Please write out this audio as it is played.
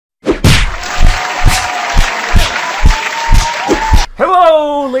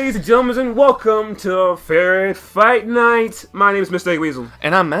Hello, ladies and gentlemen, and welcome to Ferret Fight Night. My name is Mr. Weasel.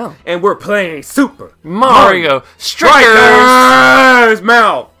 And I'm Mel. And we're playing Super Mario Strikers!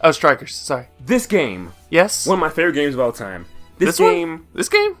 Mel! Oh, Strikers, sorry. This game. Yes? One of my favorite games of all time. This game. One? This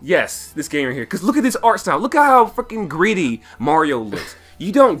game? Yes, this game right here. Because look at this art style. Look at how freaking gritty Mario looks.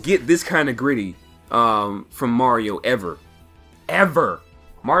 You don't get this kind of gritty from Mario ever. Ever.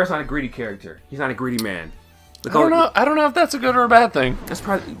 Mario's not a gritty character. He's not a gritty man. I don't know if that's a good or a bad thing. That's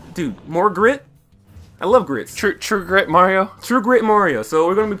probably, dude, more grit? I love grits. True grit Mario? True grit Mario. So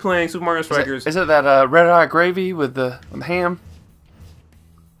we're going to be playing Super Mario Strikers. Is it that red eye gravy with the ham?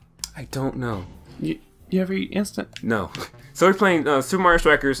 I don't know. You ever eat instant? No. So we're playing Super Mario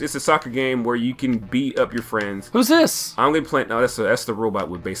Strikers. It's a soccer game where you can beat up your friends. Who's this? I'm going to play, no, that's the robot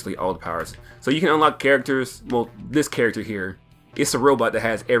with basically all the powers. So you can unlock characters, well, this character here. It's a robot that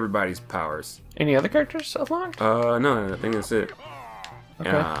has everybody's powers. Any other characters unlocked? No, I think that's it. Okay.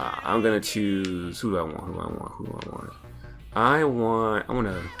 I'm gonna choose who do I want. I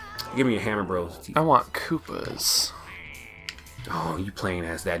wanna give me a hammer, bro. I want Koopas. Oh, you playing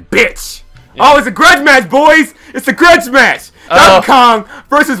as that bitch? Yeah. Oh, it's a grudge match, boys! It's a grudge match! Donkey Kong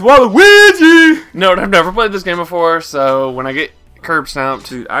versus Waluigi! No, I've never played this game before, so when I get curb stomped,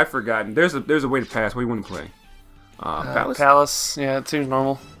 dude, I've forgotten. There's a way to pass. What do you want to play? Palace. Yeah, it seems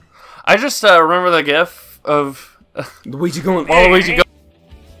normal. I just remember the gif of Luigi going. Waluigi going.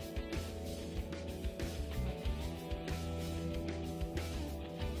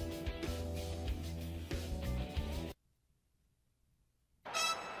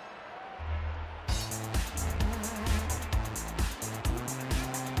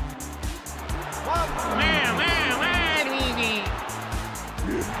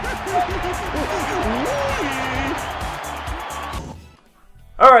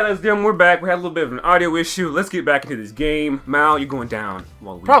 Alright, let's do it. We're back. We had a little bit of an audio issue. Let's get back into this game. Mal, you're going down.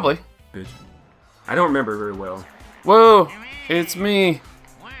 Waluigi. Probably. Bitch. I don't remember very well. Whoa, it's me.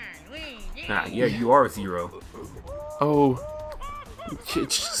 Nah, yeah, you are Zero. Oh.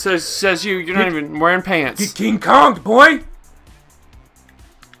 It says you're not even wearing pants. Get King Kong, boy!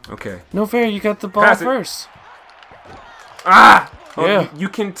 Okay. No fair, you got the ball first. Ah! Oh, yeah. You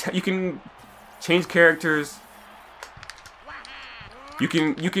can change characters. You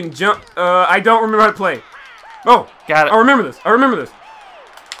can jump. I don't remember how to play. Oh, got it. I remember this.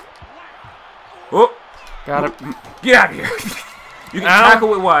 Oh, got it. Get out of here. You can tackle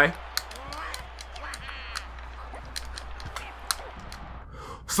with Y.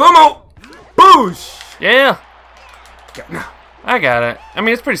 Slow-mo. Boosh. Yeah. No. I got it. I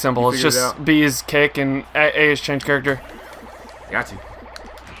mean, it's pretty simple. It's just B is kick and A is change character. Got you.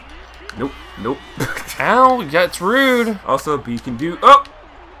 Nope. Ow, that's rude. Also, B can do. Oh!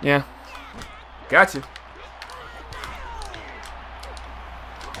 Yeah. Gotcha.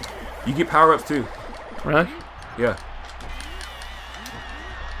 You get power-ups too. Really? Yeah.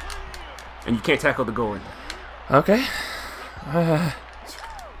 And you can't tackle the goalie. Okay.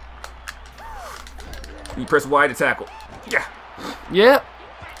 You press Y to tackle. Yeah. Yeah.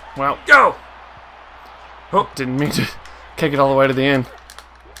 Well. Go! Oh. Didn't mean to kick it all the way to the end.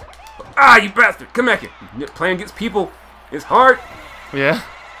 Ah, you bastard! Come back here. Playing against people is hard. Yeah.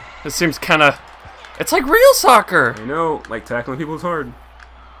 It seems kind of... It's like real soccer. I know. Like tackling people is hard.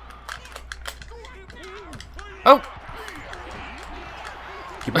 Oh.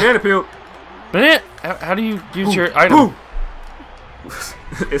 Keep banana peel. Banana. How do you use your item?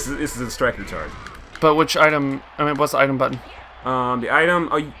 This is a striker charge. But which item... I mean, what's the item button? The item...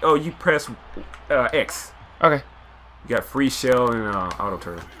 Oh, you press X. Okay. You got free shell and auto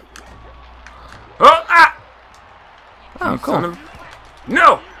turn. Oh, ah! Oh, cool.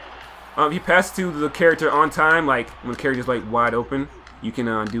 No! If you pass to the character on time, like when the character's like wide open, you can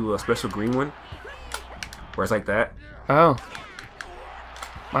do a special green one. Where it's like that. Oh.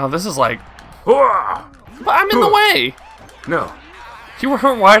 Wow, this is like... But I'm in the way! No. You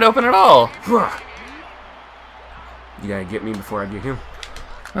weren't wide open at all. You gotta get me before I get him.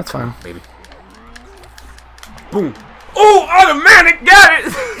 That's fine. Baby. Boom. Oh, automatic! Got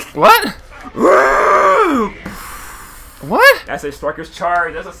it! What? What? That's a striker's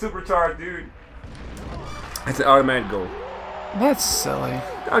charge. That's a super charge, dude. That's an automatic goal. That's silly.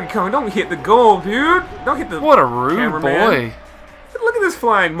 Donkey Kong, don't hit the goal, dude. Don't hit the What a rude cameraman. boy. Look at this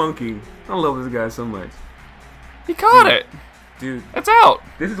flying monkey. I love this guy so much. He caught it. Dude. It's out.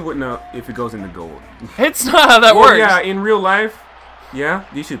 This is what now if it goes in the goal. It's not how that works. Yeah, in real life. Yeah,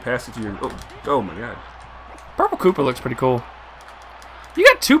 you should pass it to your... Oh my god. Purple Koopa looks pretty cool. You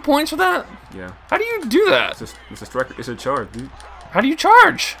got 2 points for that? Yeah. How do you do that? It's a striker. It's a charge, dude. How do you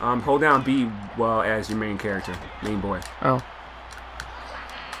charge? Hold down B while as your main character, main boy. Oh.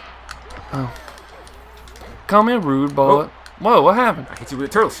 Oh. Call me a rude boy. Oh. Whoa, what happened? I hit you with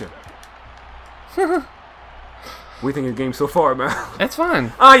a turtle shell. What do you think of the game so far, man? It's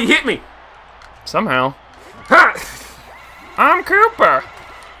fine. Oh, you hit me! Somehow. Ha! I'm Cooper.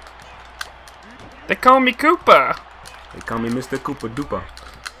 They call me Cooper. They call me Mr. Koopa Doopa.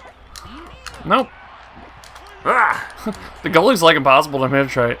 Nope. Ah! The goalie's like impossible to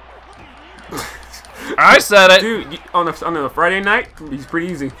penetrate. I said it. Dude, on a Friday night, it's pretty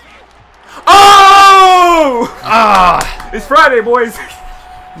easy. Oh! Ah! It's Friday, boys.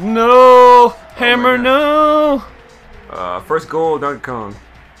 No! Hammer, no! First goal, Donkey Kong.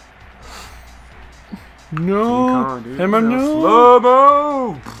 No! Kong, dude. Hammer, no!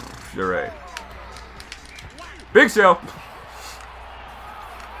 Slow-mo! You're right. Big shell.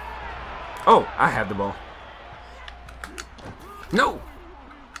 Oh, I had the ball. No!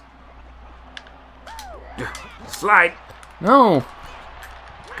 Slide. No!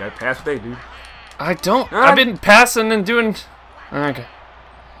 Gotta pass what they do. I don't. I've been passing and doing. Okay.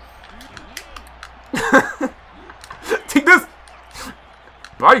 Take this!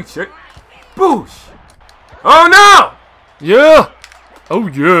 Body check. Boosh! Oh no! Yeah! Oh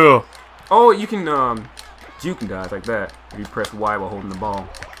yeah! Oh, you can juke and dodge like that if you press Y while holding the ball.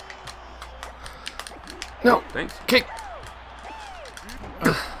 No. Oh, thanks. Kick.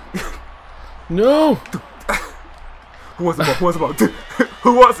 No! Who wants the ball? Who wants the ball?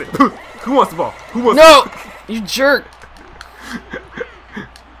 Who wants it? Who wants the ball? Who wants No! You jerk!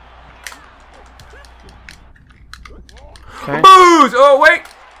 Okay. Booze! Oh, wait!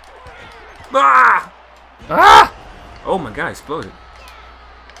 Ah! Ah! Oh my god, exploded.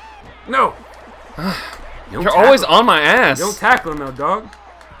 No! You're always on my ass. Don't tackle him now, dog.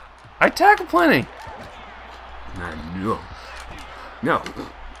 I tackle plenty. No. No.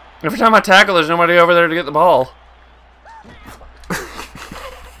 Every time I tackle, there's nobody over there to get the ball.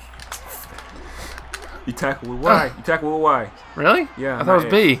 You tackle with Y. You tackle with Y. Really? Yeah. I thought it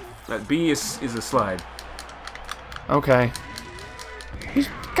was B. That B is a slide. Okay. These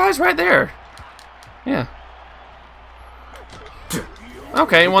guys right there. Yeah.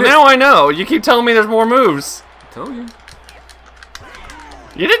 Okay, well now I know. You keep telling me there's more moves. I told you.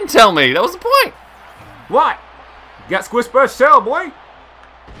 You didn't tell me. That was the point. What? You got squished by a shell, boy.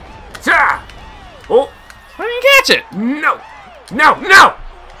 Cha! Oh. Why didn't you catch it? No. No. No.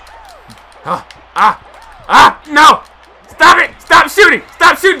 No. Stop it. Stop shooting.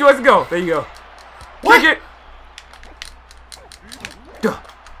 Stop shooting towards the goal. There you go. What? Kick it.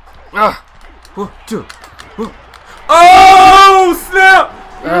 Oh, snap!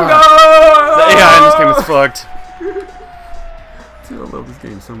 No! The AI in this game is fucked. Dude, I love this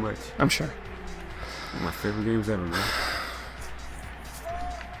game so much. I'm sure. One of my favorite games ever, man.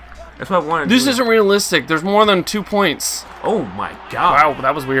 That's what I wanted. This isn't realistic. There's more than 2 points. Oh my god. Wow,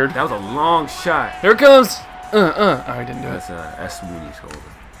 that was weird. That was a long shot. Here it comes. Oh, I didn't do it. That's Sweeney's shoulder.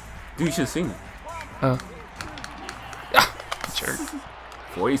 Dude, you should have seen it. Oh. Jerk.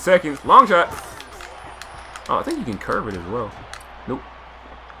 40 seconds. Long shot. Oh, I think you can curve it as well. Nope.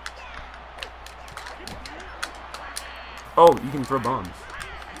 Oh, you can throw bombs.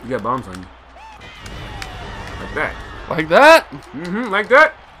 You got bombs on you. Like that. Like that? Mm-hmm, like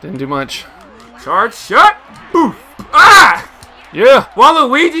that. Didn't do much. Charge shot. Boof. Ah! Yeah.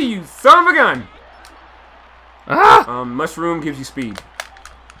 Waluigi, you son of a gun. Ah! Mushroom gives you speed.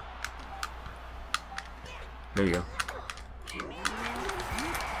 There you go.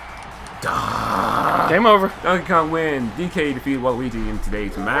 Game over. Donkey Kong win. DK defeated Waluigi in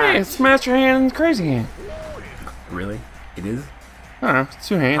today's match. Hey, it's Master Hand and Crazy Hand. Really? It is? I don't know. It's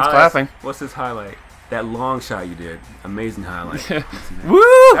 2 hands Highlights. clapping. What's this highlight? That long shot you did. Amazing highlight. Woo!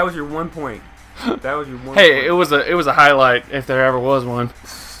 That was your 1 point. That was your 1 Hey, point. it was a highlight if there ever was one.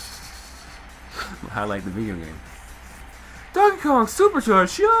 Highlight the video game. Donkey Kong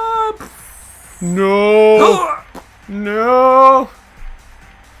Supercharged shot. No. No.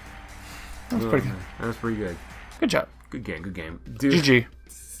 That was pretty good. That was pretty good. Good job. Good game. Good game. Dude. GG.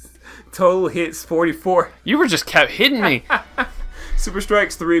 Total hits 44. You were just kept hitting me. Super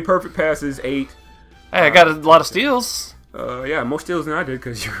strikes 3. Perfect passes 8. Hey, I got a lot of steals. Yeah, more steals than I did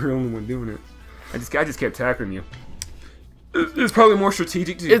because you're the only one doing it. I just kept tackling you. It's probably more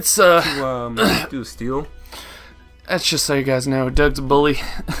strategic to do a steal. That's just so you guys know, Doug's a bully.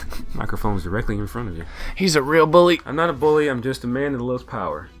 Microphone's directly in front of you. He's a real bully. I'm not a bully. I'm just a man that loves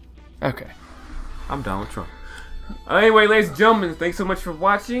power. Okay. I'm Donald Trump. Anyway, ladies and gentlemen, thanks so much for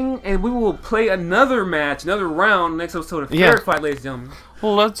watching, and we will play another match, another round, next episode of Ferret Fight, ladies and gentlemen.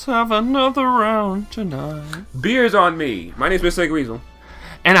 Let's have another round tonight. Beers on me. My name's Mr. Weasel.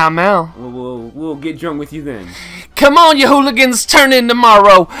 And I'm Al. We'll get drunk with you then. Come on, you hooligans, turn in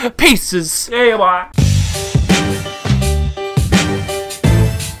tomorrow. Pieces. Hey, bye.